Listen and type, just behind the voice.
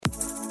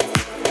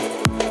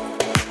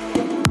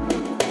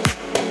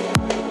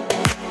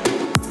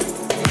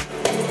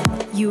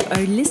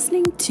are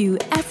listening to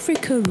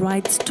Africa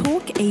Rights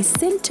Talk, a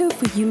Center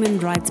for Human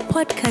Rights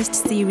podcast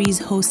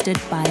series hosted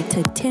by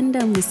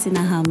Tatenda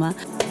Musinahama.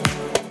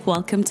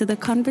 Welcome to the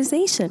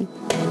conversation.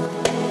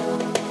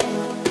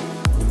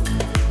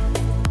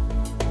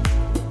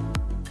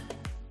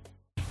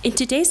 In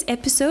today's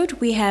episode,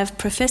 we have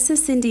Professor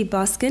Cindy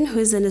Boskin, who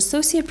is an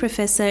associate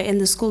professor in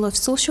the School of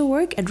Social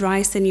Work at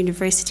Ryerson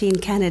University in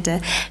Canada.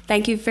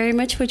 Thank you very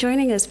much for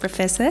joining us,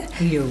 Professor.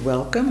 You're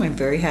welcome. I'm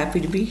very happy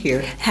to be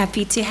here.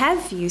 Happy to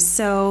have you.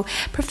 So,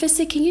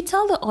 Professor, can you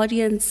tell the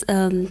audience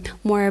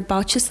more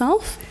about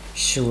yourself?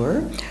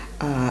 Sure.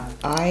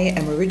 I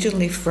am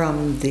originally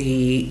from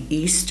the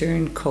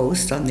eastern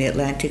coast on the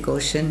Atlantic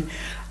Ocean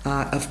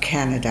of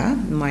Canada.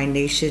 My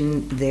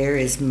nation there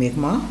is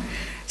Mi'kmaq.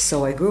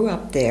 So I grew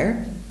up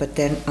there, but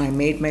then I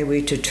made my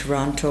way to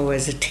Toronto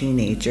as a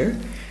teenager.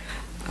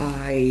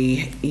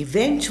 I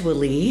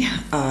eventually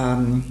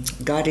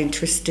got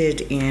interested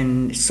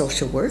in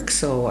social work,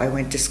 so I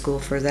went to school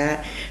for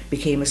that,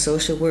 became a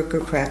social worker,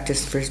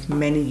 practiced for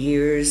many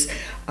years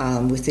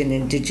within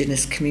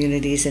Indigenous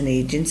communities and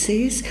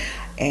agencies,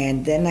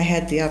 and then I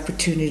had the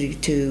opportunity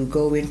to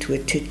go into a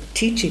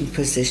teaching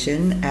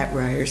position at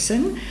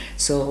Ryerson,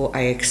 so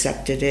I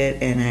accepted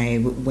it and I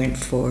went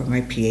for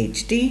my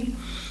PhD.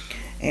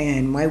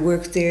 And my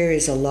work there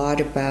is a lot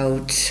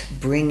about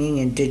bringing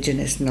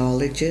Indigenous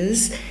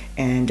knowledges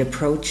and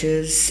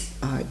approaches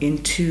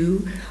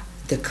into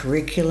the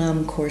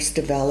curriculum, course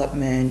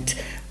development,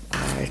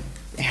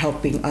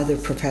 helping other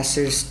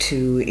professors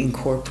to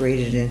incorporate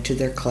it into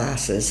their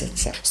classes,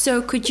 etc.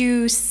 So could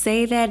you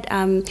say that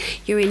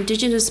your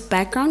Indigenous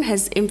background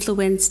has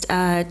influenced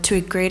to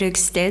a greater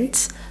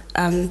extent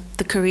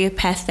the career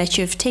path that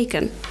you've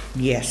taken?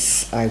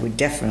 Yes, I would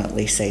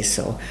definitely say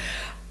so.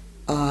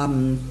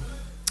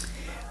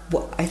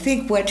 Well, I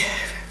think what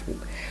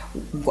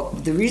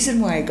the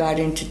reason why I got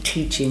into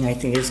teaching, I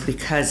think, is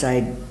because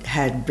I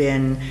had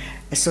been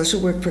a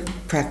social work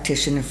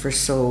practitioner for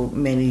so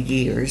many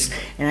years,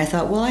 and I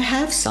thought, well, I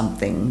have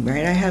something,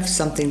 right? I have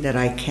something that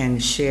I can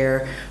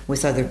share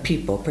with other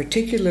people,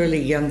 particularly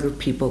younger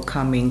people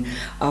coming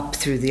up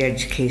through the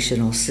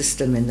educational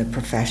system in the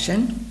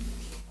profession.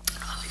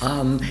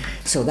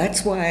 So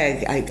that's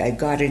why I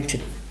got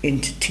into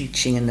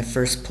teaching in the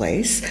first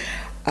place.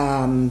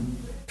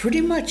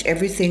 Pretty much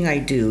everything I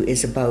do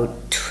is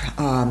about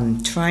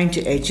trying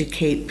to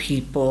educate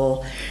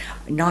people,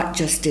 not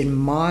just in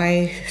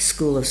my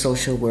School of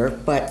Social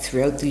Work, but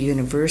throughout the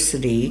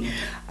university,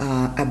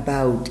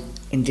 about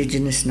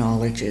Indigenous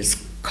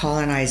knowledges,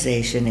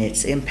 colonization,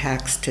 its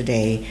impacts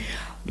today,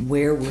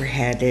 where we're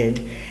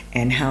headed,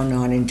 and how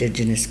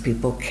non-Indigenous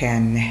people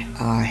can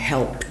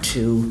help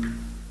to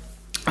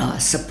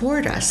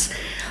support us.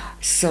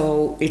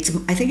 So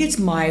I think it's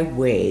my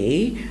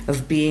way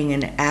of being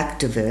an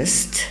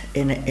activist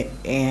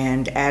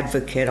and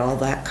advocate, all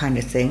that kind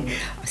of thing,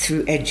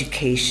 through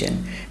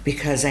education,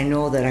 because I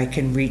know that I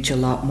can reach a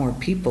lot more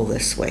people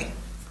this way.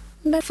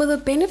 But for the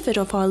benefit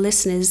of our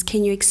listeners,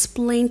 can you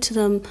explain to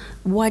them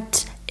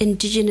what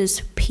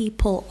Indigenous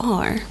people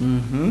are?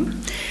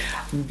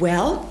 Mm-hmm.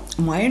 Well,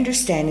 my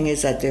understanding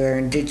is that there are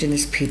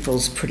Indigenous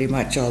peoples pretty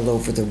much all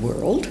over the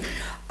world,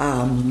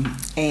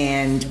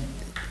 and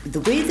the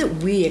way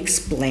that we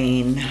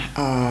explain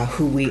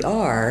who we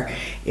are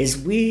is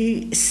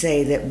we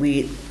say that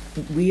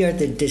we are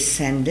the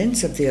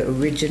descendants of the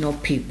original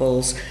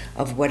peoples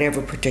of whatever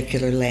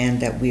particular land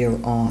that we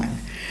are on.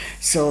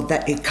 So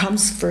that it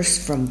comes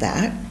first from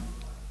that.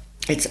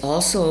 It's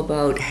also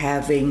about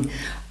having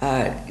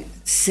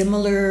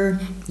similar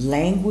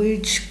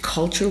language,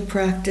 cultural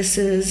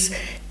practices,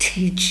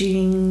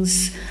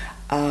 teachings,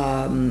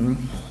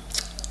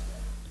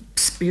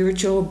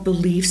 spiritual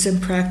beliefs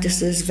and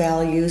practices,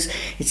 values.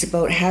 It's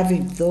about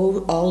having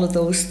all of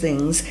those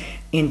things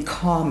in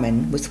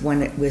common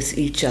with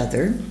each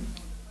other.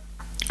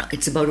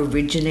 It's about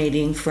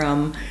originating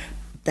from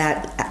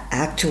that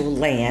actual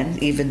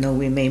land, even though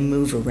we may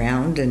move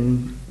around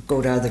and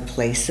go to other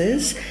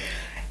places.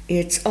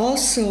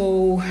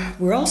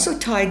 We're also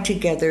tied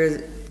together,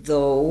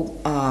 though,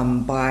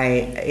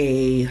 by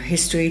a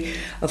history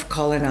of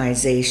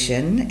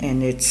colonization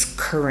and its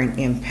current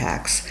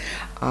impacts,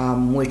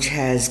 which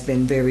has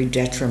been very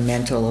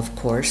detrimental, of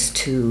course,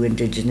 to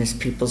Indigenous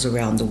peoples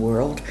around the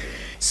world.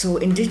 So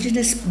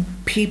Indigenous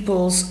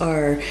peoples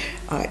are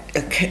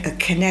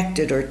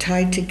connected or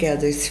tied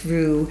together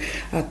through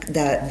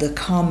the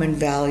common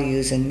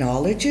values and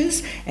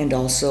knowledges, and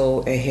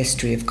also a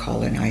history of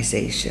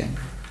colonization.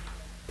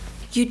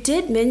 You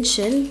did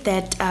mention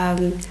that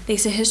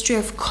there's a history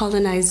of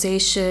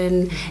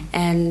colonization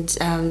and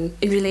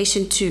in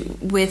relation to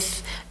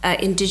with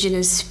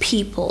Indigenous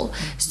people.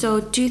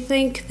 So do you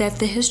think that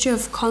the history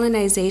of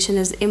colonization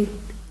has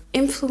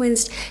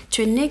influenced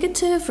to a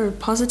negative or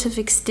positive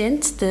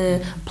extent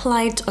the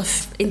plight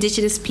of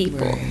Indigenous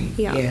people? Right.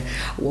 Yeah.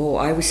 Well,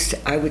 I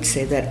would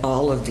say that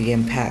all of the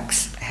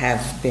impacts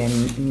have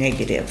been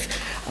negative,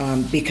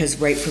 because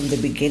right from the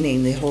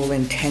beginning, the whole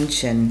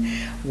intention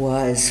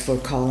was for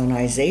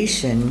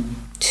colonization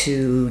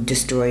to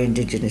destroy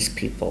Indigenous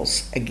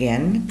peoples.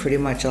 Again, pretty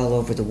much all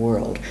over the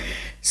world.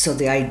 So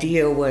the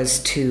idea was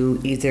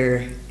to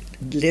either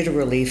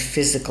literally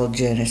physical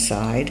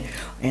genocide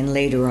and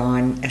later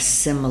on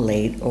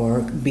assimilate,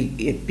 or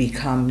it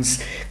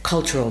becomes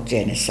cultural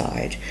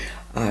genocide,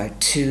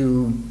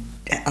 to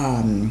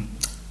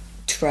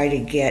try to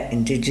get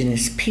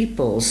Indigenous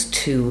peoples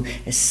to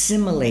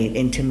assimilate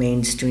into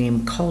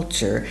mainstream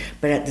culture,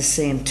 but at the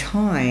same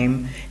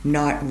time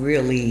not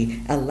really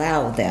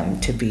allow them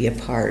to be a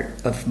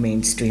part of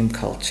mainstream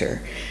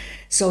culture.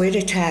 So it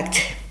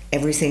attacked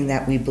everything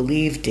that we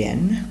believed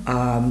in.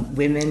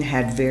 Women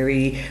had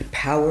very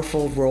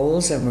powerful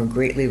roles and were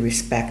greatly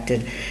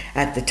respected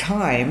at the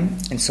time,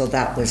 and so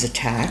that was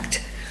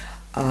attacked.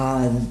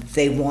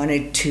 They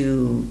wanted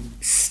to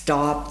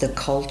stop the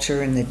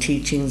culture and the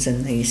teachings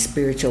and the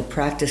spiritual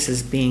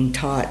practices being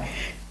taught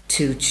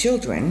to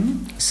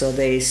children, so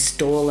they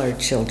stole our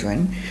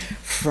children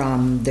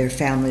from their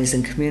families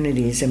and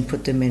communities and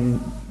put them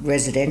in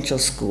residential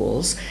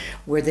schools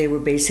where they were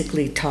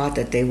basically taught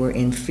that they were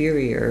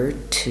inferior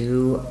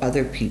to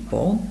other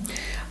people,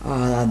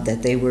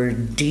 that they were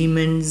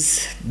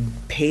demons,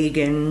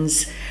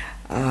 pagans.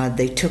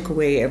 They took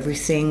away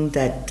everything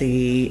that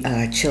the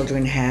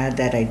children had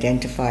that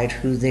identified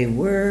who they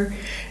were.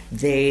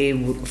 They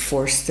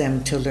forced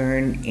them to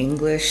learn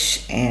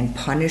English and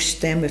punished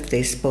them if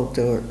they spoke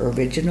the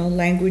original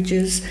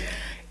languages.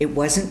 It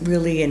wasn't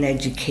really an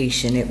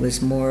education. It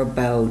was more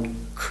about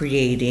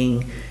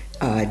creating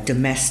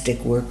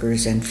domestic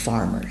workers and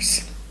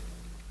farmers.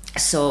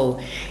 So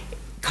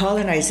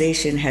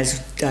colonization has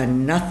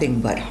done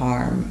nothing but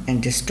harm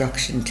and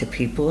destruction to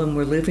people, and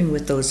we're living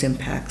with those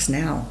impacts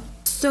now.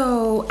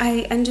 So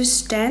I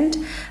understand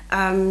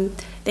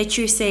that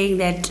you're saying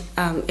that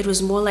it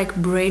was more like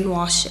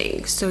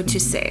brainwashing, so to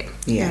say.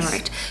 Yes. All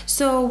right.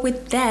 So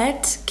with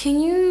that, can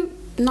you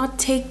not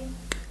take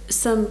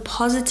some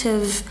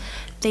positive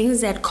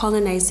things that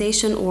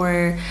colonization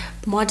or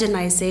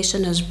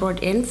modernization has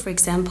brought in? For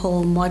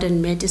example,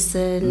 modern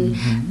medicine,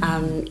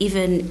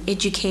 even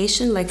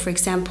education. Like, for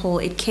example,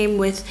 it came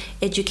with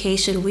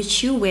education,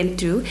 which you went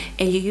through,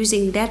 and you're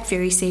using that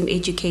very same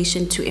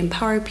education to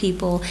empower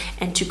people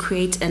and to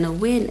create an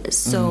awareness.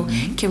 So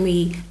can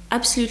we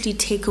absolutely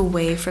take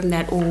away from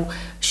that, or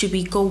should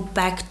we go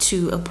back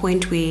to a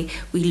point where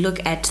we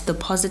look at the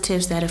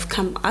positives that have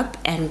come up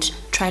and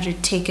try to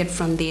take it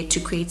from there to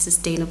create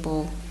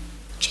sustainable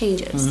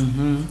changes?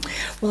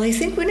 Well, I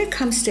think when it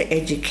comes to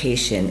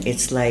education,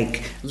 it's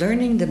like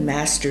learning the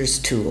master's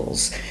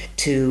tools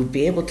to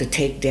be able to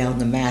take down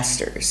the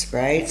masters,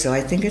 right? So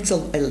I think it's a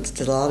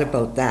lot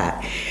about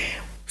that.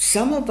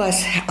 Some of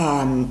us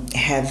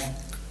have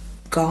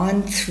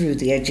gone through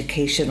the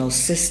educational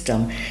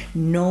system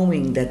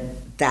knowing that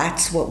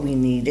that's what we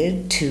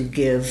needed to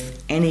give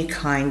any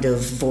kind of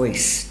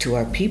voice to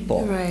our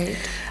people. Right.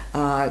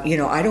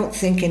 I don't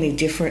think any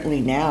differently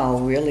now,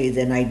 really,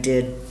 than I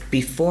did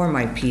before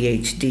my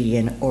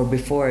PhD or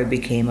before I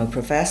became a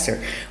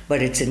professor.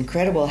 But it's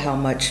incredible how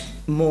much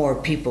more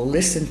people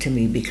listen to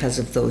me because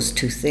of those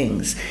two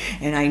things.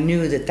 And I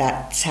knew that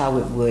that's how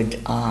it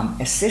would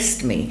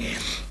assist me.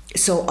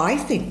 So I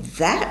think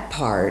that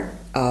part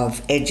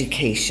of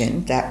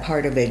education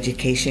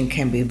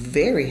can be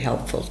very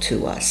helpful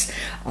to us.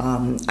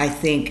 I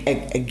think,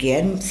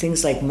 again,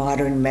 things like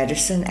modern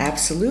medicine,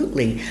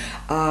 absolutely.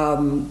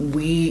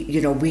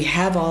 We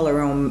have all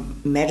our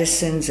own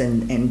medicines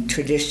and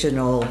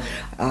traditional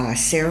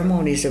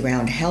ceremonies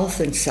around health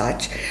and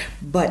such,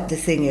 but the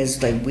thing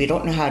is, like, we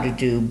don't know how to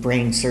do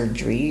brain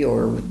surgery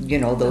or,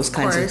 those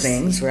kinds of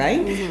things,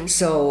 right?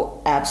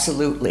 So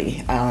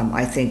absolutely,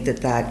 I think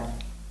that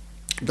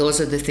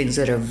those are the things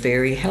that are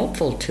very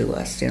helpful to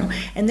us,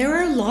 And there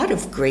are a lot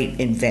of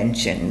great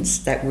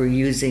inventions that we're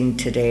using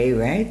today,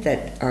 right,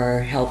 that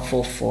are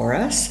helpful for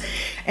us.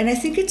 And I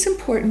think it's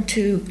important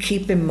to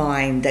keep in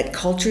mind that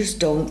cultures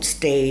don't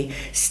stay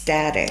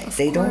static.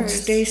 They don't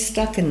stay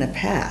stuck in the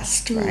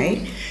past,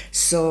 right?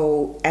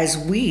 So as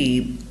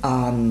we,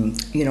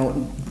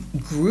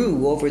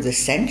 grew over the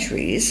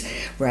centuries,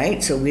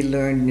 right? So we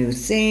learn new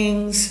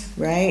things,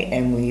 right?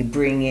 And we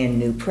bring in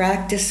new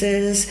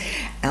practices.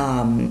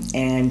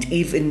 And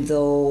even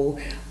though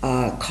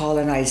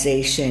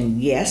colonization,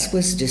 yes,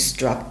 was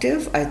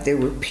destructive, there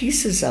were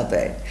pieces of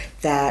it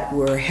that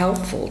were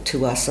helpful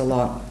to us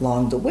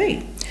along the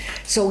way.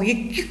 So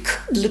you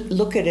could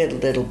look at it a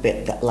little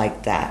bit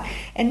like that.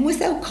 And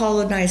without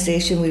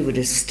colonization, we would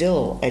have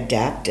still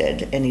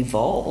adapted and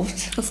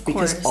evolved. Of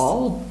course. Because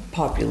all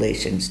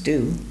populations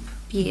do.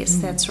 Yes,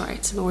 that's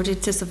right, in order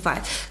to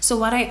survive. So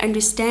what I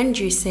understand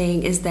you're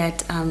saying is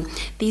that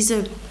these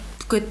are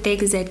good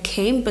things that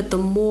came, but the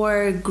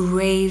more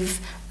grave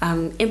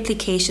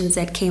implications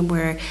that came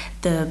where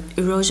the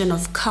erosion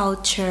of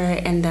culture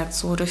and that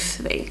sort of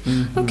thing.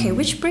 Mm-hmm. Okay,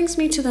 which brings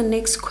me to the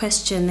next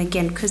question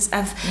again, because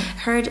I've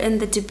heard in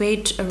the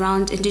debate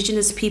around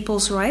Indigenous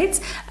people's rights,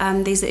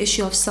 there's the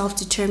issue of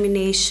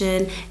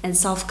self-determination and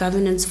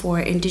self-governance for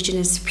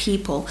Indigenous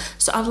people.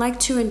 So I'd like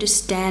to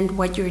understand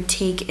what your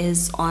take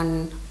is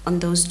on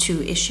those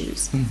two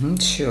issues. Mm-hmm,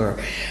 sure.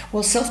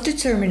 Well,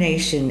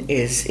 self-determination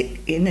is,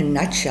 in a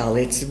nutshell,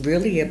 it's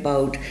really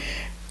about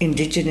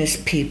Indigenous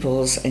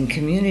peoples and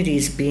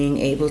communities being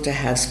able to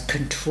have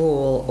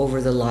control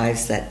over the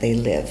lives that they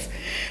live.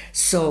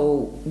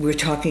 So we're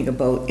talking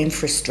about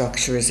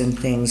infrastructures and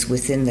things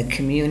within the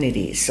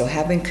community. So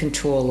having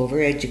control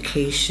over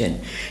education,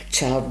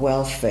 child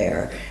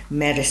welfare,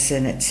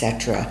 medicine,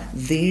 etc.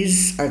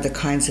 These are the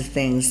kinds of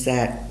things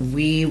that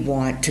we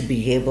want to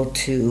be able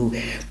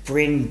to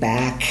bring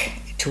back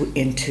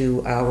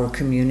into our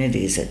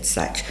communities and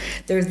such.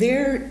 They're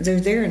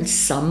there in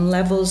some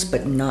levels,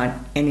 but not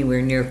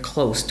anywhere near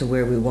close to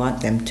where we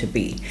want them to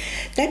be.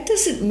 That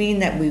doesn't mean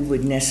that we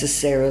would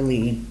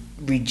necessarily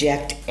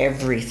reject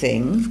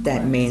everything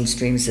that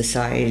mainstream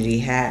society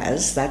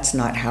has. That's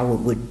not how it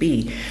would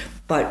be.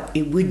 But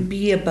it would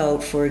be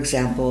about, for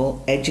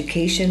example,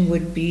 education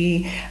would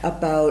be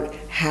about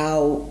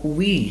how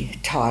we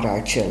taught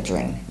our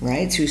children,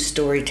 right? Through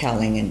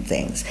storytelling and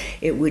things.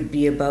 It would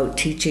be about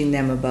teaching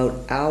them about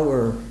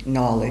our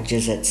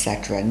knowledges,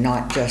 etc.,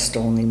 not just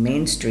only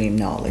mainstream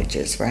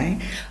knowledges,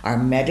 right? Our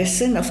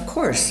medicine, of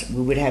course,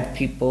 we would have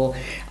people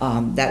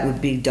that would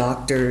be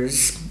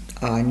doctors,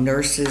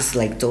 nurses,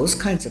 like those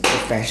kinds of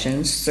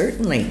professions,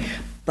 certainly.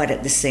 But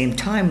at the same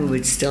time, we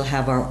would still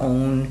have our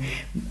own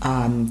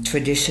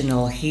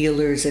traditional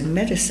healers and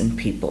medicine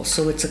people.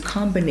 So it's a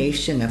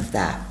combination of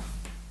that.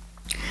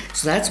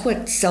 So that's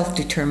what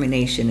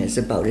self-determination is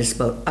about. It's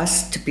about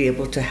us to be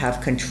able to have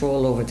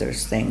control over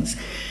those things.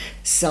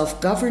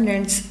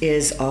 Self-governance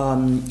is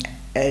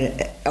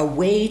a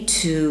way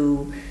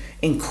to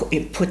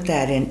put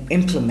that in,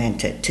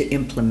 implement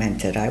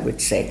it, I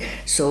would say.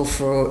 So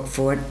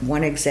for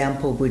one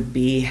example would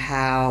be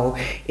how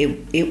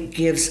it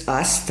gives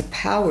us the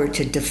power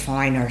to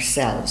define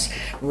ourselves,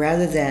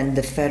 rather than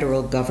the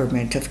federal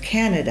government of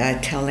Canada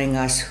telling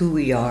us who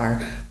we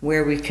are,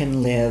 where we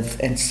can live,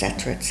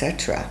 etc.,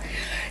 etc.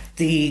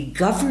 The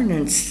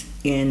governance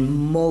in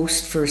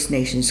most First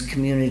Nations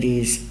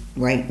communities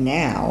right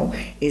now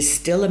is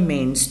still a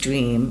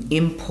mainstream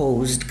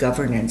imposed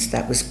governance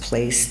that was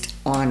placed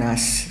on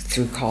us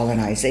through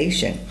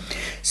colonization.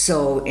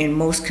 So in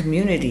most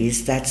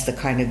communities, that's the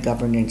kind of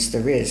governance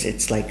there is.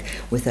 It's like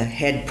with a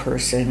head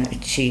person, a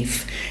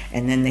chief,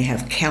 and then they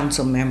have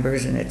council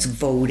members, and it's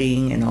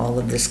voting and all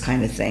of this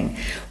kind of thing.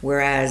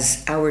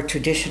 Whereas our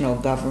traditional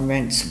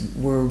governments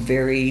were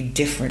very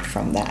different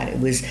from that. It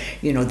was,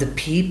 the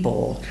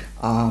people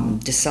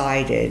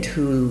decided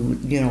who,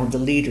 the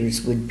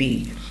leaders would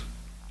be.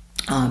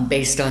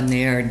 Based on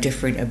their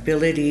different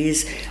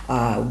abilities,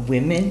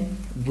 women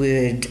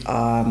would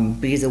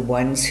be the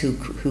ones who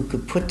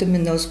could put them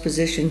in those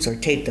positions or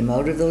take them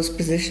out of those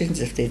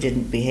positions if they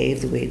didn't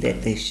behave the way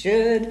that they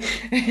should.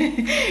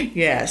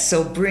 Yeah,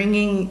 so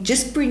bringing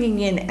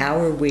in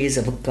our ways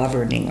of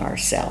governing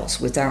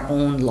ourselves with our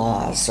own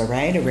laws, all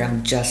right,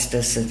 around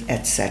justice,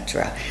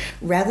 etc.,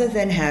 rather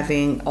than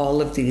having all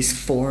of these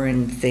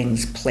foreign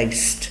things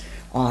placed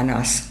on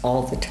us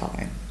all the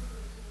time.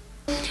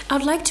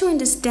 I'd like to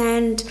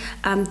understand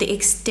the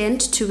extent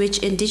to which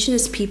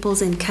Indigenous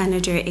peoples in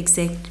Canada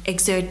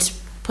exert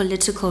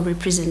political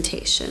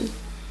representation.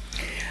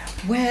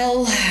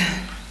 Well,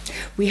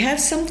 we have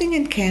something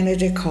in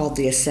Canada called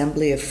the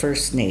Assembly of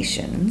First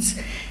Nations.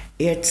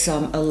 It's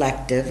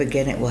elective.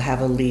 Again, it will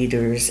have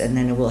leaders, and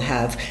then it will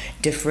have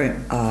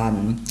different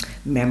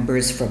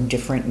members from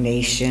different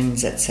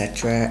nations,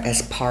 etc.,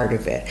 as part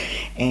of it.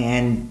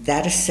 And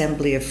that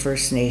Assembly of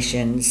First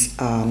Nations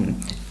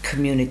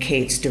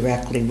communicates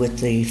directly with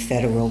the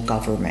federal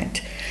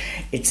government.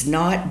 It's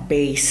not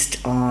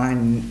based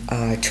on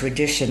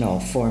traditional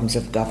forms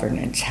of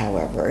governance,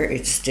 however.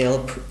 It's still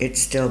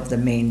the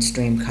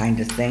mainstream kind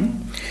of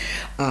thing.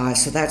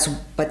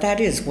 But that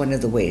is one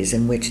of the ways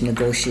in which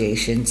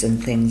negotiations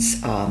and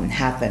things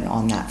happen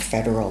on that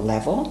federal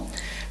level.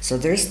 So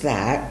there's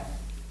that.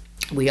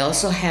 We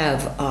also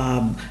have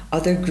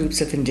other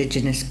groups of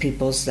Indigenous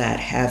peoples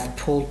that have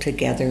pulled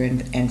together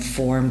and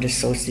formed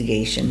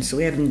associations. So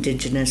we have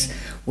Indigenous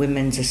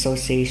Women's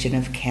Association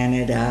of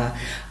Canada.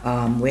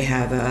 We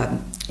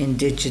have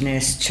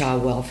Indigenous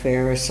Child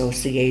Welfare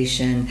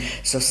Association.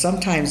 So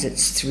sometimes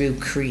it's through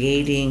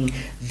creating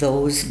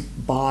those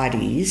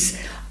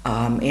bodies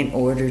in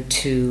order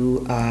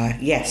to,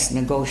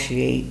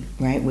 negotiate,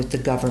 right, with the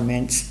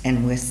governments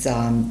and with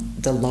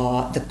the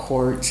law, the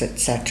courts,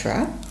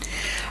 etc.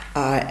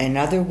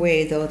 Another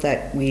way, though,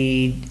 that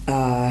we,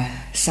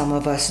 some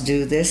of us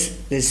do this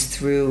is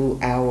through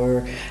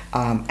our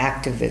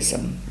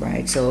activism,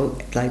 right? So,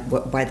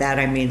 by that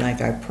I mean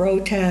our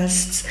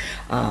protests,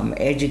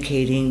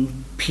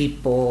 educating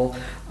people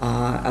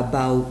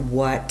about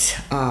what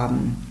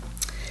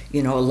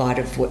a lot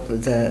of what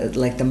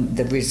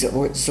the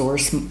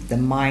resource, the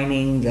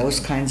mining, those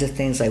kinds of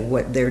things, like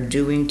what they're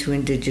doing to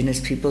Indigenous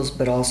peoples,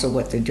 but also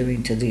what they're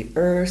doing to the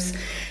earth.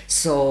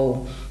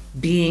 So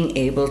being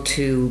able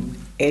to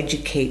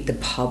educate the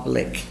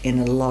public in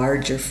a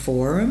larger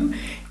forum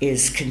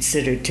is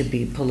considered to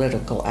be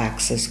political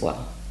acts as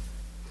well.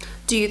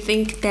 Do you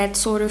think that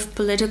sort of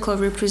political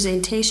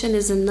representation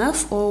is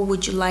enough, or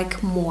would you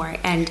like more?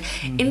 And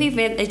in the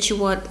event that you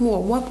want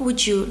more, what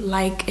would you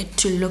like it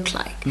to look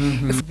like?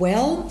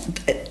 Well,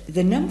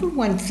 the number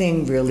one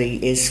thing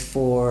really is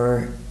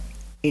for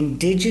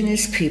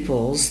Indigenous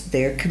peoples,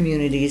 their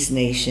communities,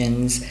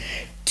 nations,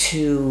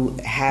 to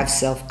have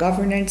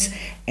self-governance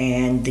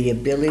and the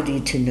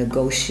ability to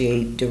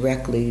negotiate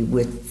directly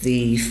with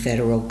the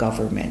federal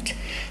government.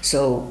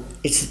 So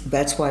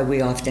that's why we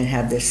often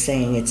have this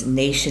saying, it's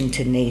nation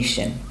to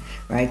nation,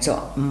 right?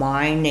 So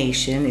my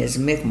nation is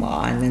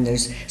Mi'kmaq, and then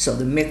there's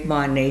the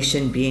Mi'kmaq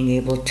nation being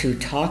able to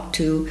talk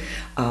to,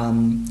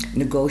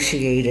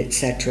 negotiate,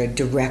 etc.,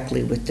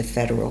 directly with the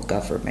federal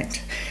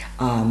government.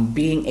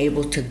 Being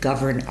able to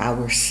govern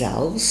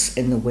ourselves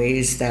in the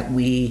ways that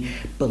we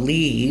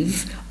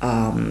believe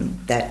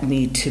that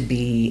need to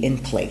be in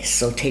place.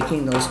 So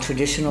taking those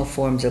traditional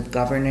forms of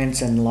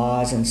governance and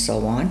laws and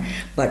so on,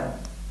 but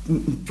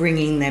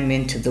bringing them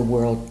into the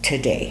world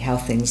today, how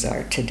things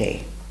are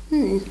today.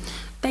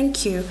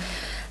 Thank you.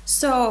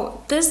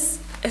 So this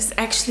is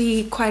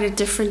actually quite a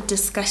different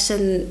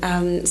discussion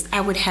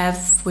I would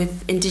have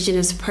with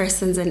Indigenous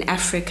persons in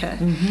Africa.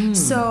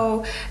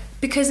 So,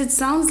 because it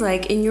sounds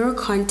like in your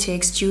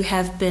context you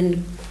have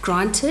been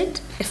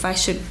granted, if I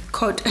should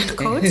quote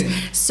unquote,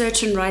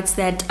 certain rights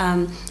that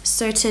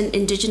certain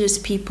Indigenous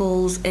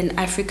peoples in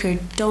Africa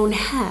don't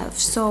have.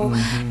 So,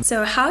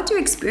 so how do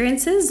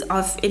experiences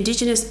of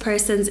Indigenous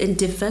persons in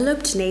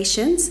developed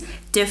nations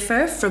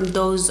differ from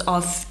those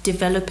of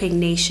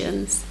developing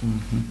nations?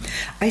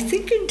 I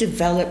think in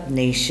developed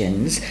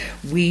nations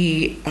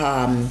we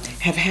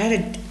have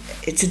had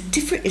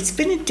it's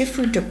been a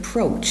different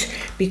approach,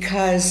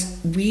 because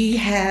we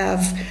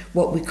have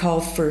what we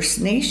call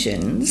First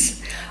Nations,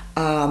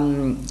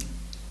 and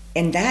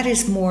that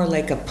is more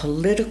like a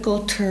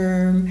political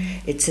term.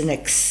 It's an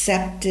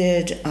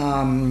accepted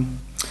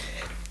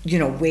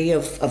way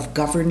of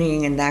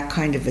governing and that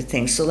kind of a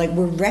thing. So like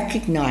we're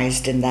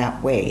recognized in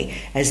that way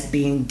as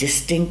being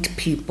distinct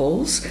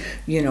peoples,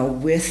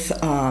 with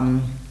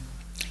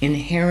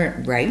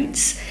inherent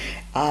rights.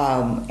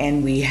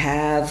 And we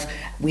have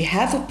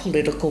a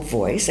political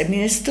voice. I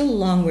mean, it's still a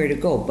long way to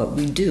go, but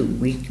we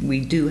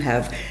do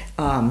have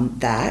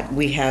that.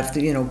 We have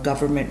the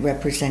government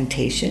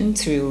representation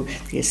through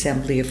the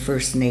Assembly of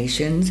First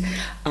Nations.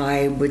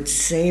 I would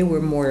say we're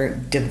more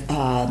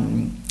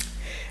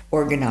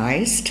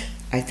organized.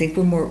 I think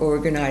we're more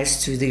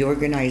organized through the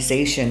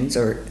organizations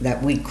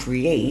that we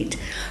create.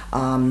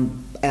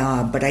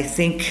 But I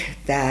think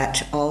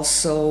that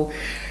also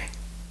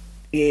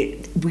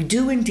we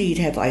do indeed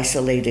have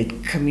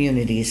isolated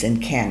communities in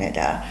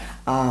Canada,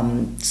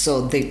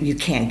 so that you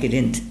can't get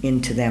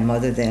into them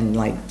other than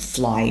like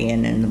fly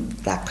in and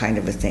that kind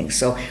of a thing.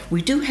 So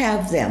we do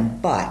have them,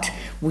 but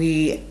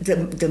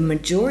the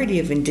majority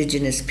of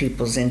Indigenous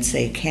peoples in,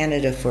 say,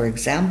 Canada, for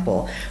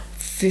example,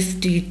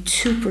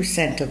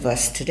 52% of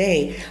us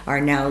today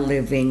are now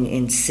living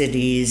in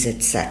cities,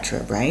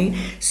 etc., right?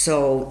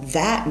 So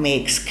that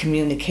makes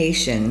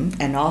communication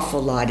an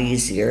awful lot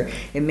easier.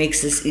 It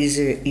makes this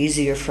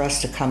easier for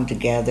us to come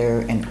together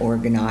and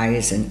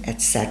organize and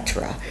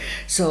etc.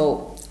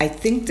 So I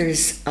think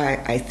there's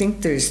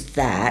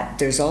that.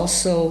 There's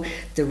also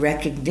the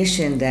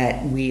recognition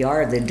that we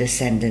are the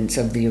descendants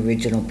of the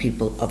original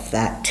people of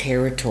that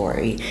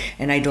territory,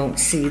 and I don't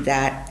see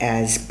that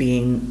as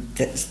being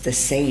the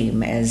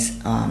same as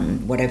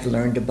what I've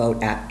learned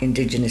about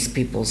Indigenous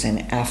peoples in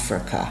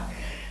Africa.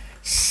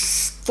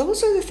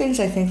 Those are the things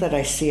I think that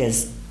I see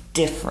as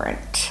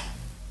different.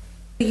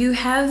 You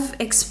have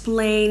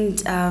explained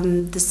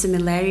the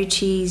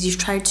similarities. You've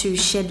tried to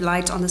shed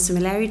light on the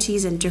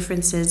similarities and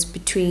differences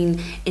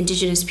between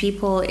Indigenous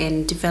people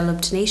in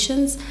developed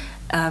nations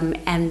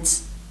and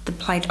the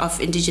plight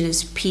of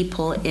Indigenous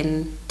people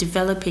in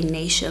developing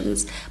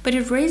nations. But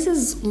it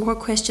raises more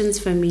questions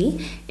for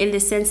me in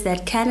the sense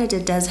that Canada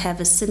does have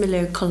a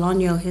similar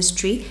colonial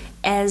history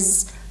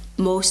as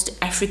most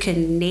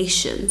African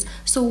nations.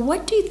 So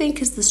what do you think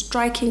is the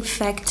striking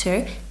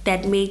factor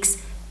that makes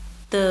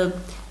the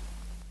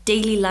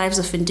daily lives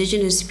of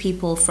Indigenous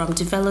people from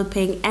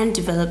developing and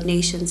developed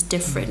nations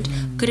different?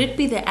 Could it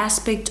be the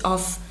aspect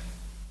of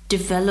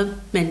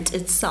development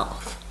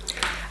itself?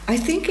 I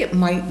think it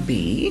might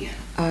be.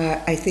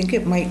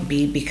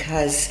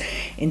 Because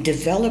in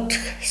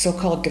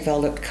so-called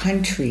developed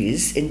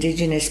countries,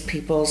 Indigenous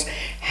peoples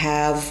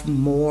have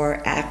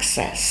more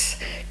access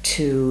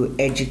to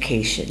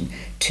education,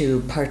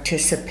 to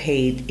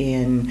participate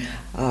in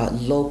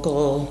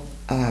local,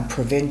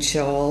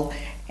 provincial,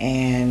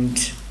 and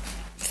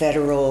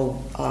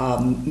federal,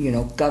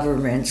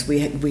 governments.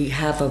 We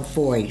have a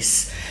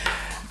voice.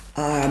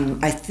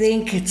 I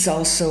think it's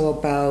also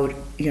about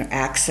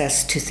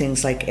access to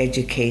things like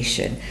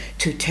education,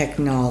 to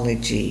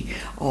technology,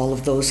 all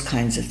of those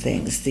kinds of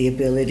things. The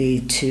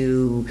ability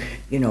to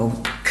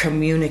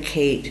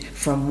communicate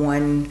from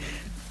one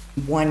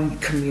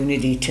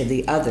community to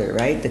the other,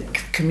 right?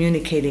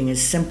 Communicating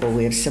is simple.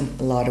 We have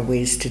a lot of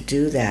ways to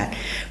do that.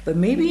 But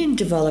maybe in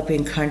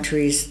developing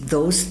countries,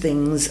 those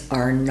things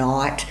are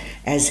not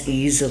as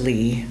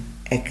easily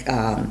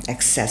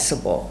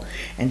accessible.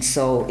 And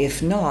so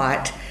if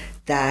not,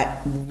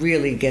 that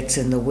really gets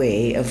in the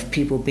way of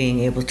people being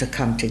able to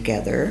come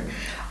together,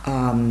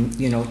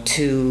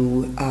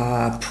 to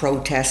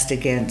protest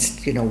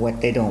against, what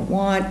they don't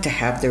want, to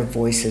have their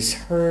voices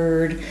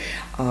heard,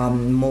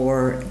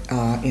 more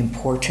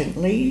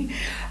importantly.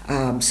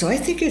 So I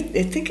think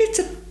it's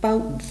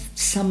about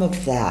some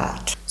of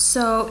that.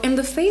 So in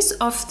the face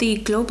of the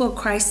global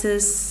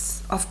crisis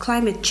of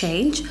climate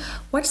change,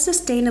 what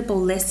sustainable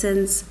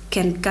lessons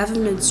can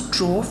governments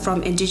draw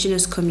from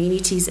Indigenous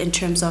communities in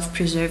terms of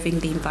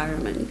preserving the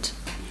environment?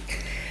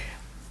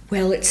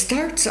 Well, it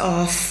starts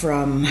off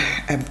from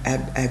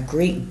a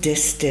great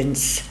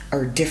difference,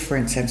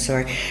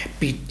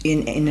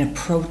 in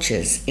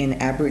approaches, in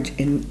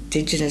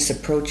Indigenous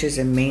approaches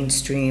and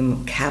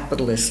mainstream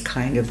capitalist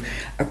kind of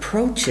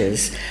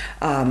approaches.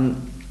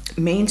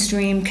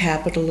 Mainstream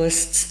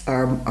capitalists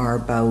are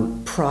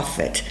about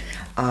profit,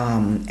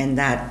 and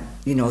that,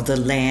 the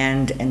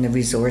land and the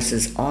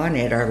resources on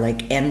it are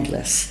like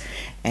endless.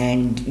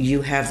 And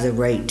you have the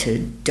right to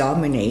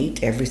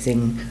dominate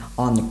everything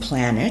on the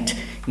planet,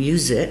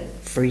 use it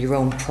for your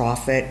own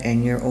profit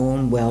and your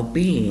own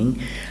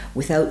well-being,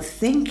 without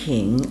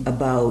thinking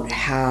about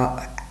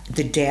how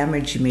the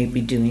damage you may be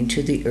doing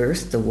to the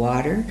earth, the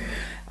water,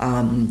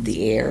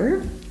 the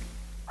air,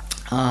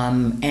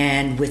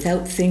 and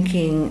without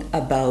thinking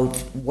about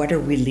what are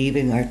we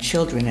leaving our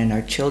children and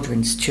our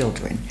children's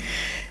children.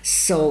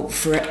 So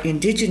for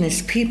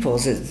Indigenous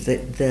peoples,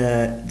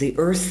 the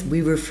earth,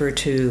 we refer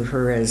to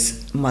her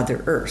as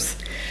Mother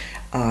Earth.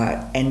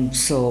 And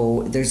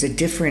so there's a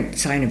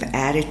different kind of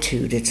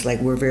attitude. It's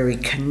like we're very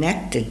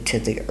connected to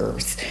the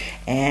earth.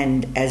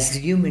 And as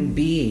human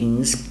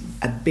beings,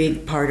 a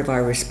big part of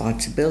our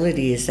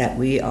responsibility is that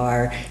we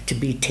are to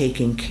be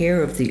taking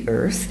care of the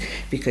earth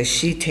because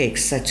she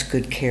takes such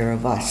good care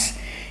of us.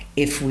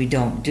 If we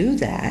don't do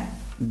that,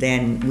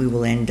 then we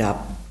will end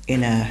up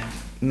in a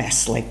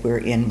mess like we're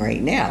in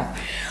right now.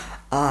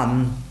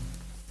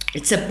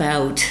 It's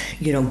about,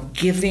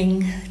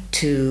 giving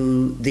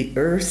to the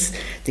earth,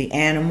 the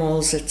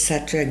animals,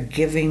 etc.,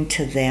 giving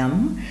to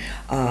them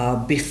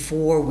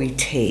before we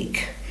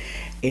take.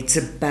 It's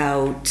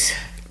about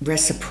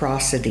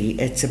reciprocity.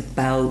 It's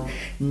about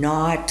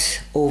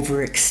not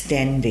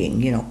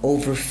overextending,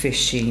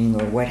 overfishing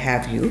or what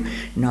have you,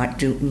 not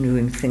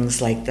doing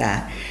things like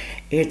that.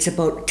 It's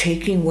about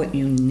taking what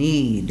you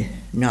need,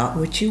 not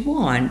what you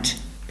want,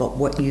 but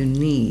what you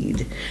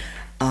need.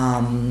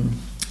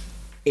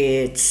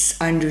 It's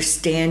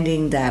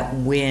understanding that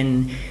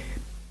when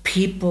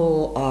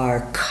people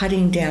are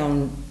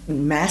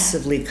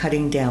massively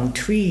cutting down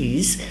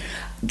trees,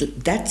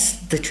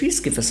 the trees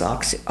give us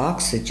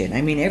oxygen.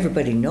 I mean,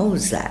 everybody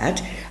knows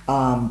that,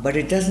 but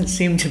it doesn't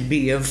seem to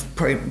be of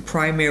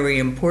primary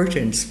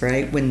importance,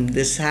 right, when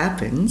this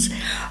happens.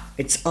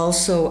 It's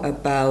also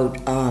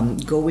about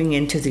going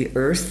into the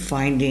earth,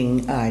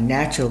 finding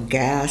natural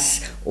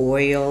gas,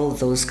 oil,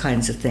 those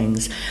kinds of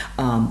things.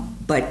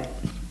 But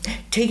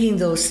taking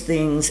those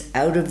things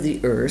out of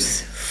the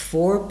earth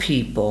for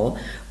people,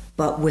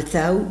 but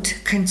without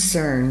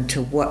concern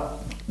to what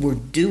we're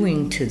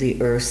doing to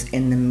the earth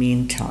in the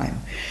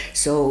meantime.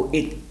 So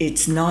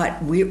it's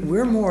not,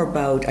 we're more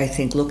about, I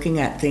think, looking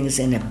at things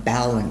in a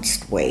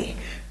balanced way,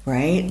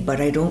 right? But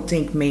I don't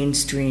think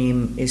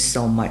mainstream is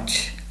so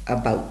much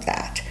about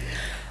that.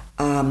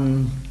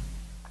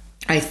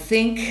 I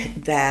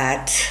think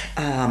that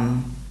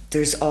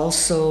there's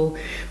also,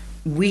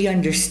 we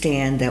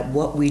understand that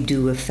what we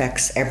do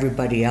affects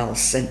everybody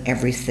else and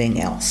everything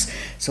else.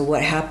 So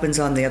what happens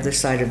on the other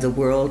side of the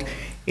world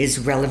is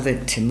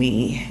relevant to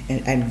me,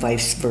 and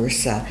vice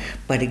versa.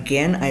 But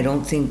again, I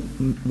don't think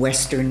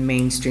Western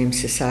mainstream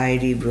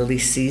society really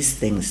sees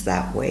things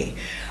that way.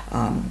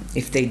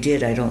 If they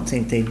did, I don't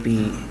think they'd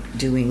be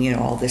doing,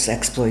 all this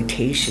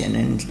exploitation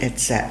and et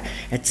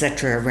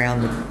cetera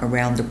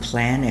around the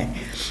planet.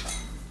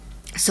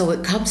 So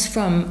it comes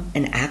from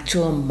an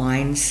actual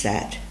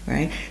mindset,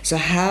 right? So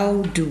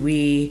how do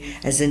we,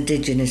 as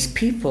Indigenous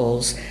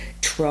peoples,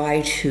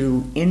 try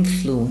to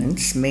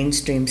influence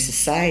mainstream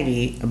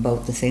society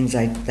about the things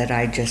that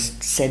I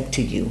just said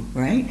to you,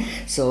 right?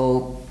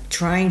 So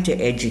trying to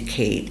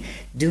educate,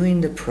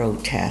 doing the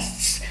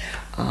protests,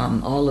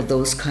 all of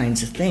those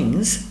kinds of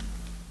things,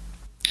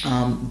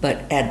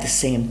 but at the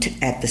same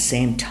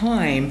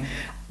time,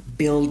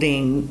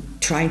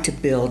 trying to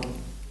build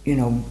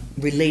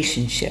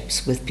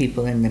relationships with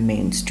people in the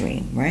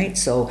mainstream, right?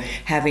 So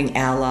having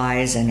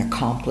allies and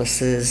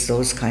accomplices,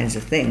 those kinds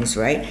of things,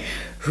 right?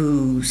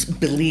 Who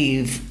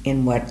believe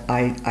in what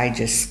I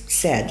just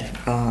said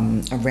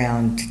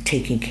around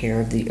taking care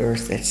of the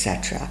earth,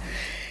 etc.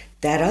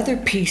 That other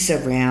piece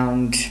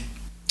around,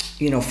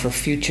 for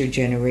future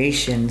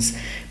generations,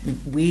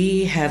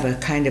 we have a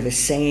kind of a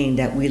saying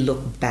that we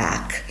look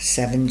back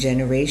 7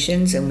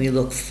 generations and we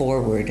look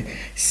forward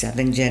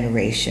 7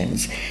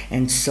 generations.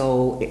 And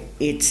so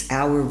it's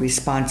our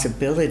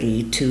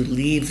responsibility to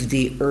leave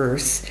the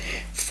earth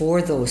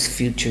for those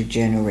future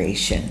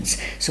generations.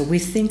 So we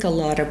think a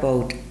lot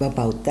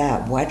about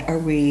that. What are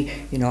we,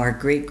 our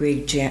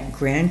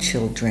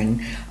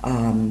great-great-grandchildren,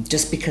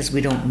 just because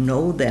we don't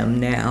know them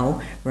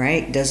now,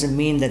 right, doesn't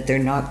mean that they're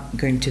not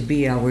going to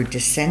be our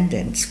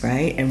descendants,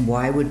 right? And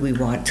why would we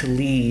want to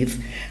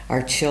leave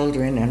our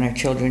children and our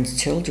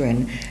children's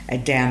children a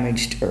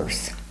damaged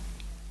earth?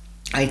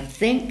 I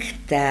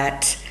think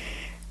that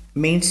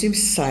mainstream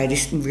society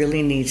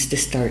really needs to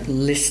start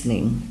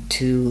listening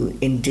to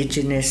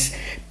Indigenous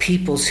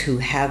peoples who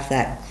have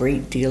that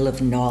great deal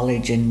of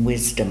knowledge and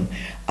wisdom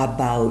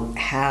about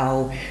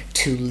how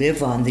to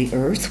live on the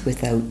earth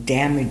without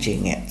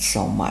damaging it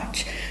so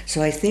much.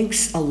 So I think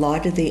a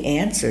lot of the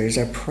answers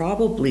are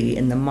probably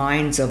in the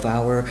minds of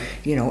our,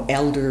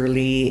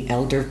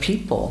 elder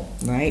people,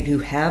 right, who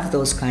have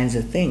those kinds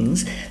of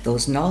things,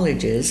 those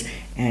knowledges,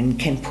 and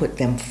can put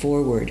them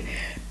forward.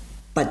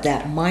 But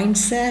that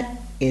mindset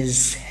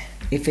is,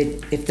 if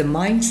the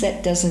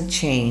mindset doesn't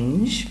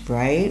change,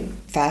 right,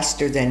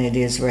 faster than it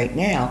is right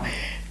now,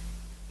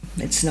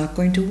 it's not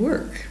going to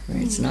work,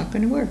 right? It's not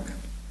going to work.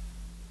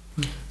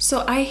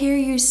 So I hear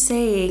you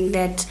saying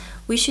that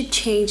we should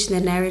change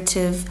the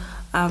narrative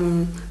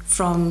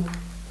from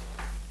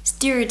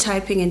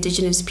stereotyping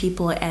Indigenous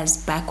people as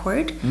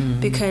backward,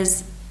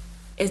 because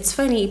it's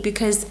funny,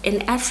 because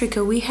in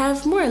Africa we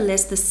have more or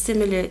less a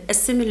similar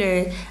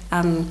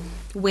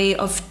way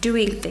of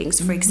doing things.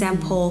 For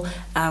example,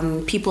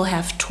 people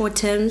have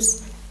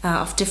totems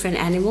of different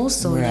animals.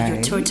 So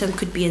your totem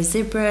could be a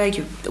zebra,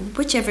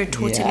 whichever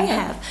totem you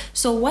have.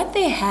 So what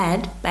they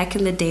had back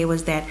in the day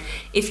was that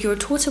if your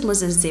totem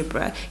was a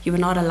zebra, you were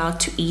not allowed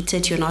to eat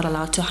it, you're not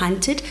allowed to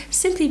hunt it,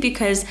 simply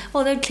because,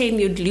 they'd claim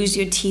you'd lose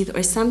your teeth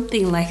or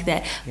something like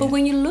that. But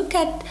when you look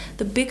at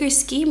the bigger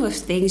scheme of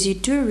things, you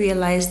do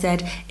realize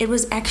that it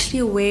was actually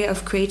a way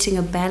of creating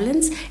a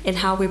balance in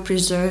how we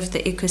preserve the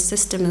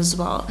ecosystem as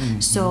well.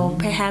 So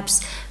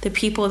perhaps the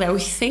people that we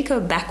think are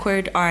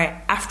backward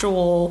are, after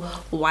all,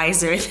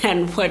 wiser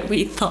than what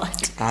we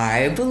thought.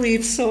 I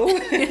believe so.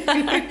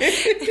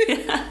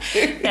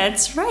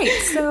 That's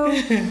right. So,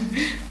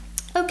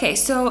 okay.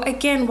 So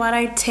again, what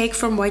I take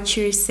from what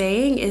you're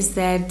saying is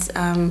that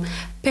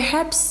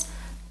perhaps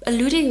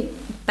alluding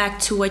back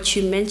to what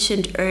you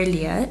mentioned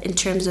earlier in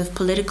terms of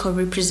political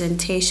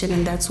representation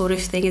and that sort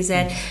of thing, is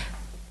that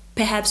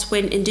perhaps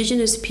when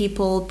Indigenous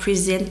people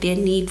present their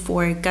need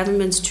for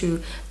governments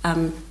to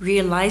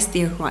realize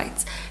their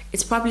rights,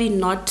 it's probably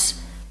not.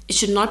 It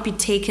should not be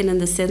taken in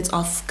the sense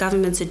of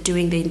governments are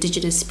doing the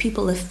Indigenous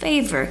people a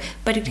favor,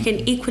 but it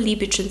can equally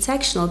be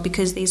transactional,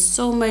 because there's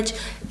so much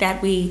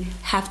that we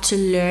have to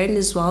learn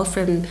as well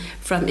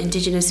from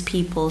Indigenous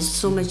peoples,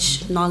 so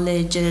much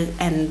knowledge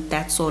and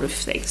that sort of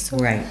thing. So.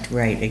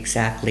 Right,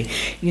 exactly.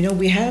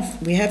 We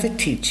have a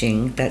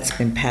teaching that's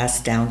been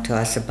passed down to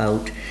us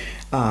about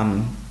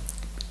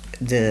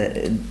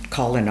the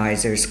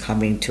colonizers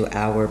coming to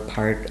our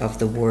part of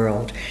the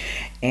world,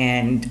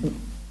 and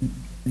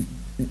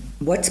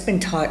what's been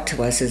taught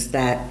to us is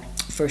that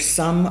for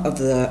some of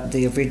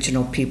the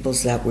original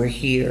peoples that were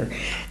here,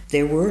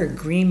 there were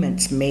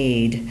agreements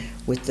made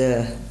with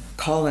the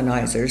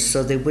colonizers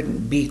so they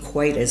wouldn't be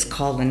quite as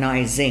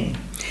colonizing.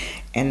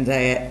 And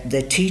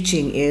the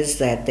teaching is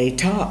that they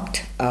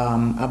talked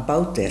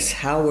about this.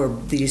 How are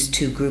these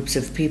two groups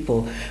of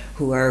people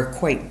who are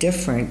quite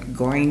different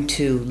going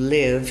to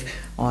live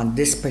on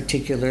this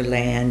particular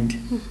land,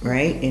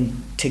 right,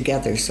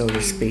 together, so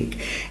to speak?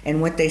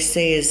 And what they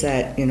say is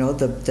that,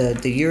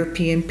 the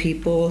European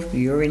people,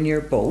 you're in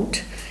your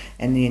boat,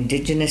 and the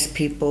Indigenous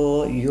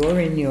people, you're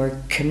in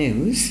your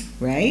canoes,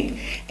 right?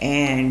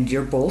 And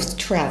you're both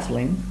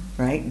traveling,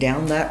 right,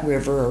 down that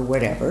river or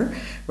whatever,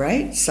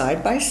 right,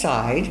 side by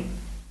side,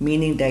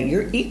 meaning that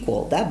you're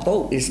equal. That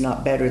boat is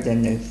not better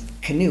than the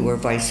canoe or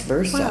vice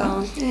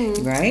versa,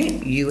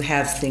 right? You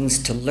have things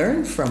to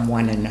learn from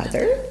one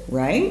another,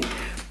 right?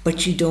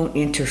 But you don't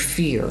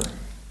interfere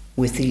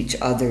with each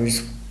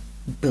other's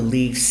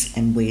beliefs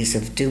and ways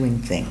of doing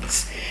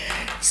things.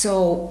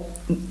 So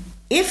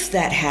if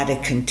that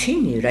had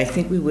continued, I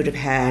think we would have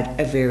had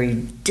a very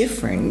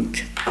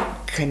different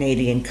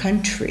Canadian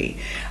country.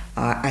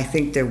 I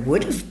think there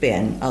would have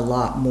been a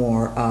lot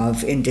more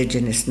of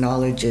Indigenous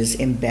knowledges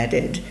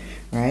embedded,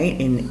 right,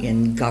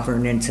 in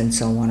governance and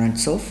so on and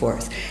so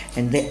forth.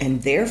 And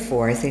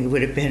therefore, I think it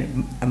would have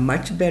been a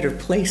much better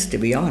place, to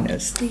be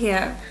honest.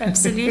 Yeah,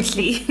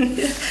 absolutely.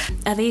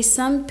 Are there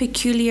some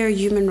peculiar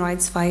human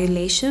rights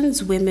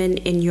violations women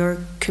in your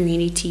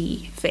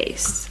community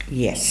face?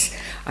 Yes,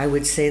 I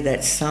would say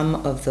that some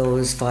of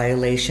those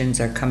violations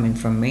are coming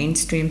from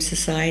mainstream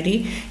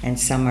society and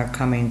some are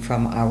coming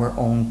from our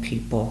own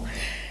people.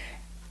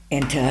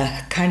 And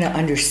to kind of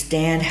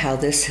understand how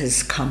this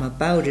has come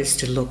about is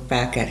to look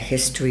back at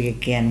history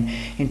again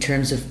in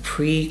terms of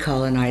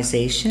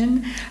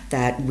pre-colonization,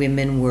 that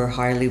women were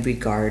highly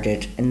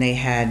regarded and they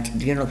had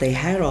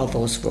all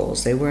those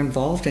roles. They were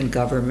involved in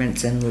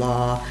governments and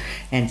law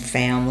and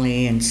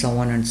family and so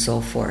on and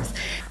so forth.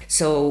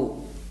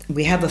 So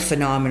we have a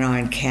phenomenon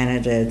in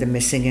Canada, the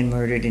missing and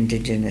murdered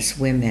Indigenous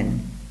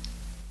women.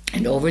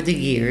 And over the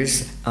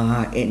years,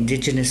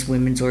 Indigenous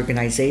women's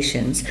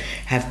organizations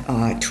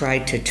have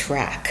tried to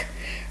track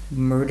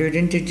murdered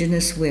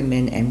Indigenous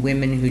women and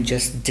women who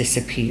just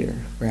disappear,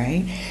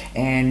 right?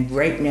 And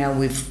right now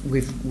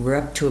we're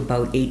up to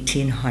about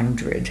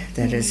 1,800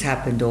 that has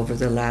happened over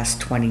the last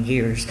 20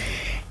 years.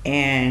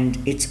 And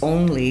it's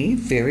only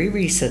very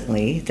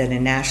recently that a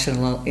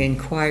national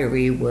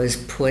inquiry was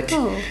put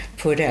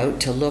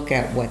out to look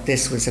at what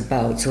this was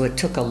about. So it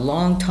took a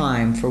long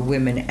time for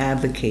women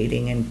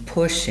advocating and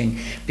pushing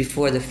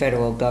before the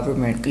federal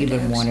government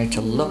even wanted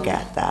to look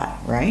at that,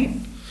 right?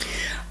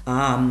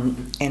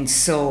 And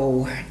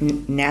so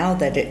now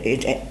that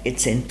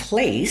it's in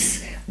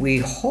place, we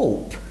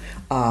hope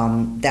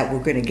that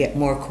we're going to get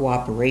more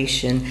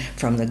cooperation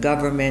from the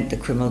government, the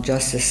criminal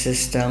justice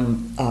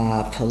system,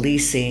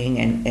 policing,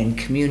 and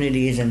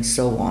communities, and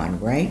so on,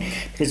 right?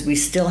 Because we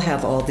still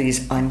have all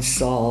these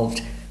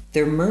unsolved,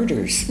 they're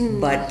murders,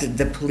 but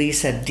the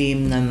police have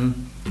deemed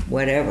them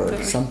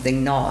whatever,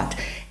 something not.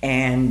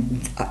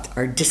 And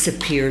our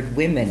disappeared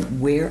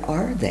women, where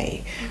are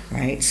they,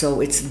 right?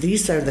 So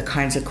these are the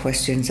kinds of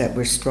questions that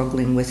we're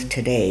struggling with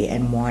today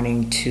and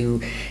wanting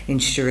to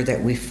ensure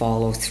that we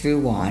follow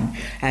through on.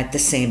 At the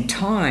same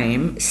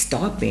time,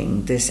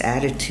 stopping this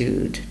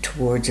attitude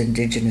towards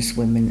Indigenous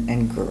women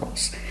and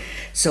girls.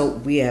 So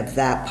we have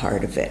that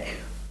part of it.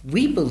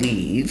 We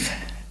believe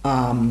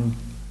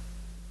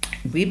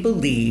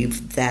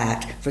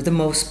that for the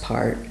most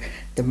part,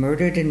 the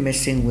murdered and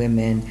missing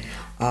women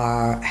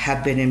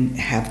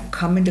have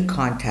come into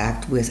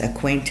contact with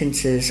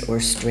acquaintances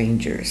or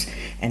strangers,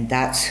 and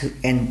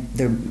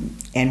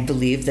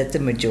believe that the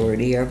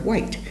majority are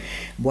white.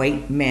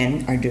 White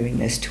men are doing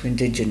this to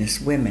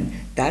Indigenous women.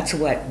 That's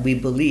what we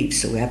believe,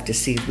 so we have to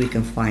see if we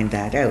can find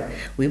that out.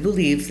 We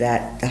believe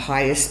that the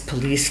highest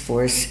police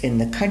force in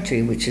the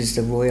country, which is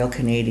the Royal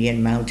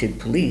Canadian Mounted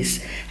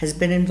Police, has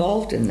been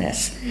involved in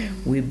this.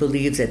 We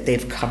believe that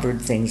they've covered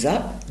things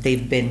up.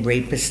 They've been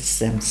rapists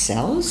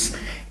themselves,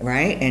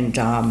 right? And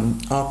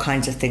all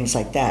kinds of things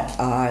like that.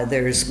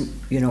 There's,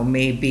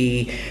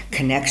 maybe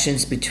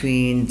connections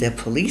between the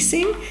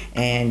policing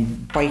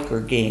and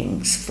biker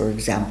gangs, for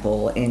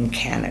example, in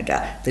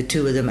Canada. The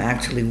two of them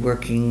actually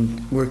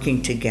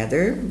working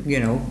together,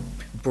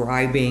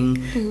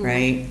 bribing,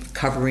 right?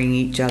 Covering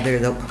each other,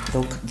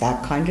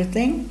 that kind of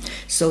thing.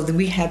 So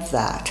we have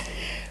that.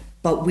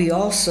 But we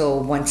also,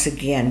 once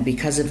again,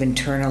 because of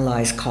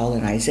internalized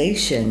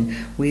colonization,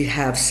 we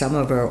have some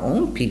of our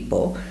own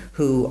people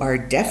who are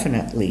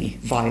definitely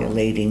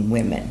violating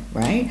women,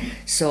 right?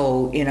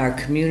 So in our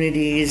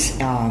communities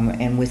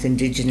and with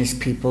Indigenous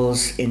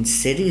peoples in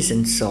cities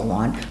and so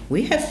on,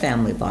 we have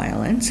family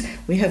violence,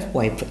 we have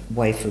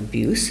wife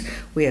abuse,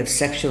 we have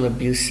sexual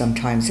abuse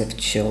sometimes of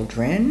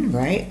children,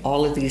 right?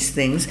 All of these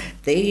things,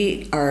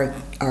 they are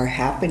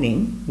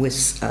happening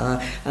with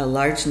a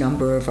large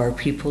number of our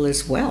people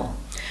as well.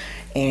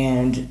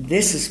 And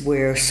this is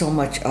where so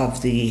much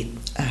of the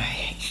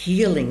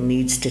healing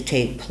needs to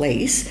take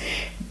place,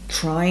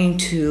 trying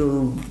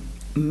to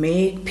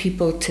make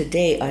people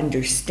today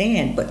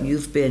understand, but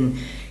you've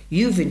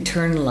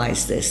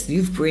internalized this,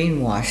 you've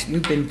been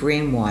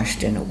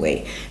brainwashed in a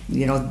way.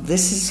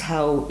 This is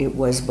how it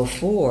was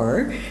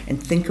before,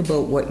 and think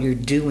about what you're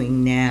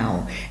doing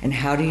now, and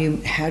how do you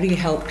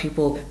help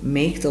people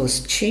make those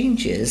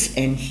changes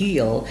and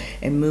heal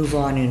and move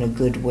on in a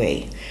good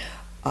way.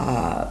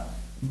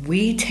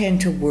 We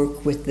tend to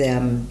work with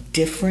them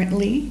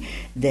differently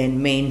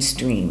than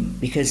mainstream,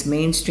 because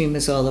mainstream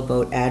is all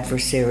about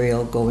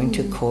adversarial, going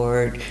to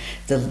court,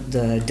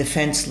 the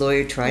defense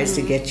lawyer tries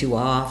to get you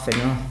off,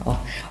 and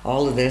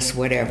all of this,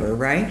 whatever,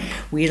 right?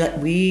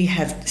 We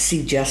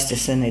see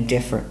justice in a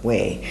different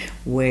way,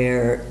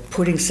 where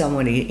putting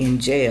somebody in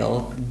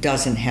jail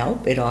doesn't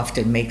help. It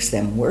often makes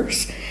them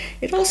worse.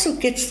 It also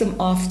gets them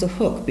off the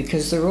hook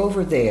because they're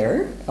over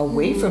there,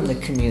 away from the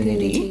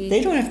community. They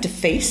don't have to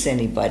face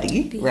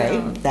anybody,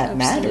 right? That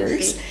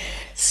matters.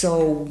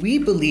 So we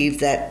believe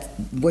that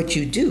what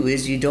you do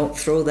is you don't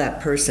throw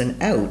that person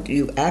out.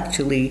 You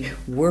actually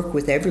work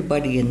with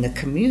everybody in the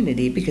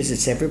community, because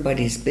it's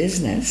everybody's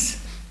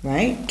business,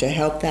 right? To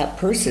help that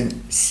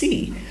person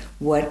see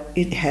what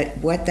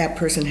that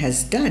person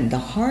has done, the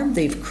harm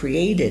they've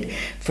created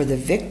for the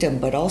victim,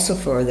 but also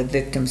for the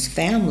victim's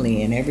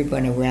family and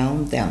everyone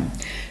around them.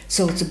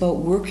 So it's about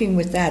working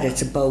with that.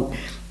 It's about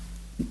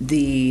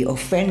the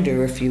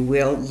offender, if you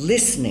will,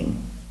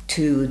 listening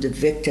to the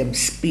victim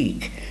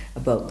speak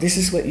about, this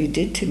is what you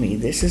did to me,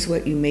 this is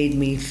what you made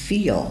me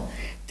feel,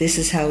 this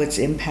is how it's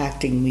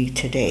impacting me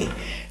today.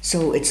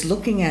 So it's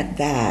looking at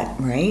that,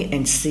 right,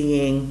 and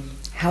seeing,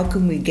 how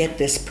can we get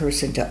this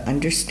person to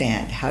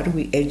understand? How do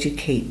we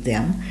educate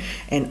them?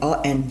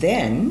 And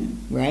then,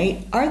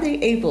 right, are they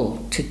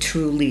able to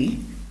truly,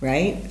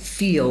 right,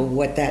 feel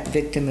what that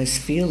victim is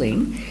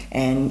feeling?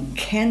 And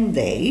can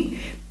they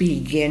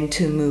begin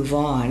to move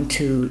on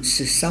to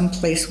some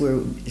place where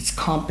it's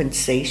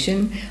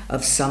compensation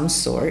of some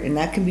sort? And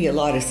that can be a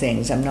lot of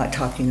things. I'm not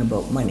talking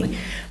about money,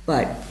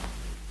 but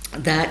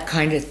that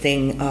kind of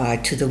thing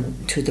to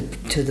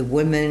the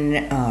women,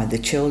 the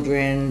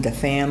children, the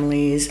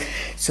families.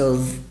 So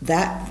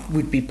that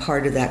would be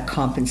part of that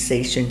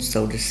compensation,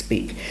 so to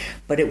speak.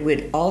 But it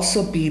would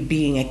also be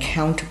being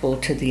accountable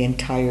to the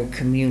entire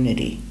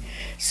community.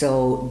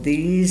 So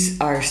these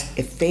are,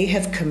 if they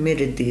have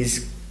committed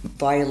these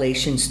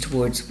violations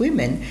towards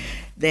women,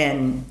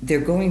 then they're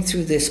going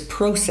through this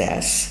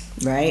process,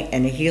 right,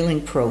 and a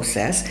healing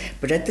process.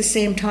 But at the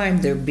same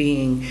time, they're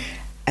being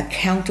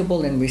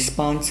accountable and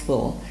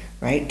responsible,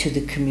 right, to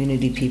the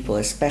community people,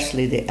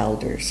 especially the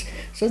elders.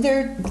 So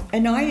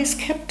an eye is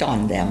kept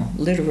on them,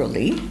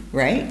 literally,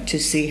 right, to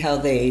see how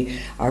they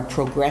are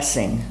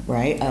progressing,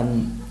 right,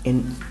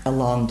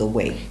 along the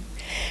way.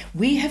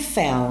 We have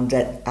found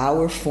that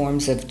our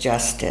forms of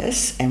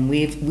justice, and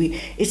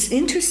it's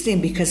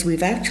interesting because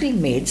we've actually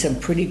made some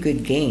pretty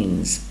good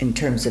gains in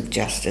terms of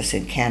justice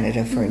in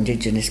Canada for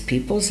Indigenous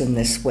peoples in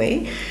this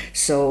way.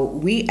 So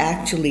we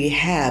actually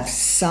have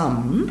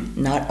some,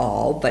 not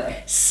all,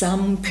 but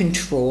some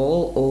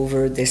control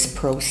over this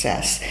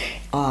process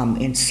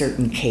in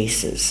certain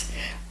cases.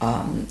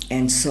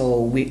 And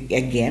so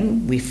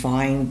we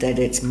find that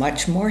it's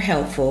much more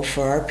helpful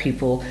for our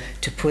people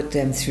to put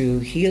them through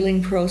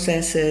healing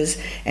processes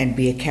and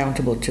be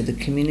accountable to the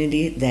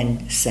community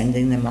than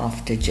sending them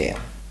off to jail.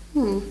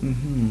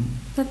 Mm-hmm.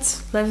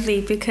 That's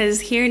lovely,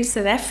 because here in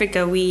South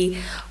Africa we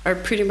are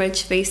pretty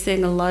much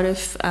facing a lot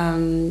of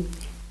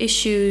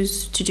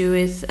issues to do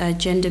with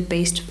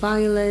gender-based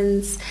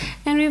violence,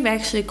 and we've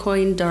actually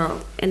coined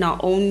in our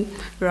own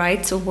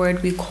rights a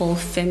word we call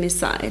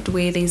femicide,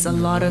 where there's a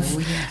lot of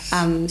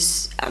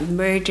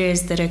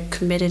murders that are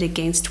committed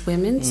against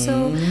women.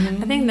 So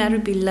I think that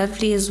would be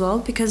lovely as well,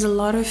 because a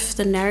lot of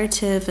the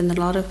narrative and a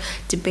lot of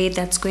debate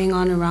that's going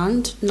on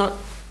around, not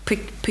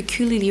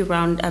peculiarly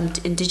around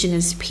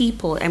Indigenous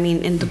people, I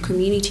mean in the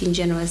community in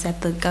general, is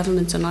that the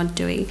governments are not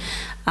doing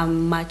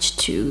much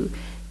to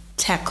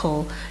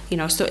tackle,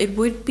 so it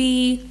would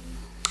be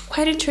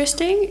quite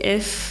interesting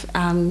if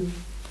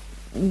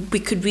we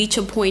could reach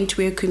a point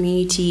where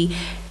community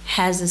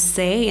has a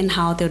say in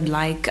how they'd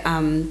like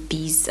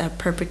these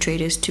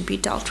perpetrators to be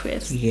dealt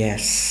with.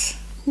 Yes.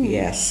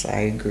 Yes,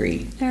 I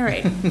agree. All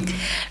right.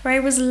 Right,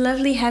 it was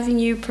lovely having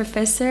you,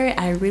 Professor.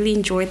 I really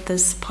enjoyed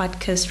this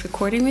podcast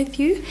recording with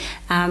you.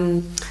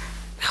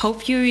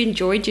 Hope you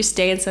enjoyed your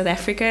stay in South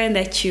Africa and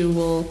that you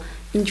will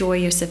enjoy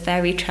your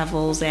safari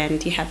travels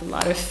and you have a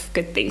lot of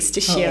good things to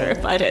share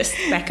about us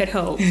back at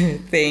home.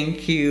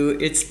 Thank you.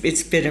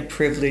 It's been a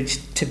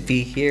privilege to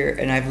be here,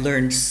 and I've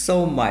learned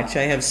so much.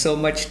 I have so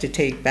much to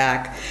take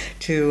back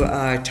to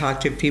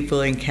talk to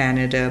people in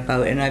Canada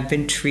about, and I've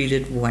been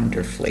treated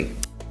wonderfully.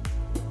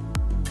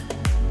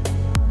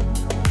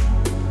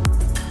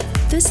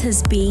 This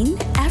has been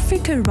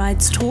Africa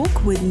Rights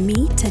Talk with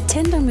me,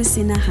 Tatenda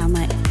Musina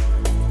Hamad.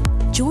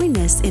 Join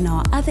us in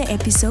our other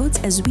episodes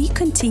as we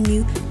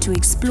continue to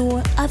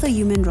explore other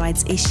human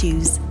rights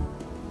issues.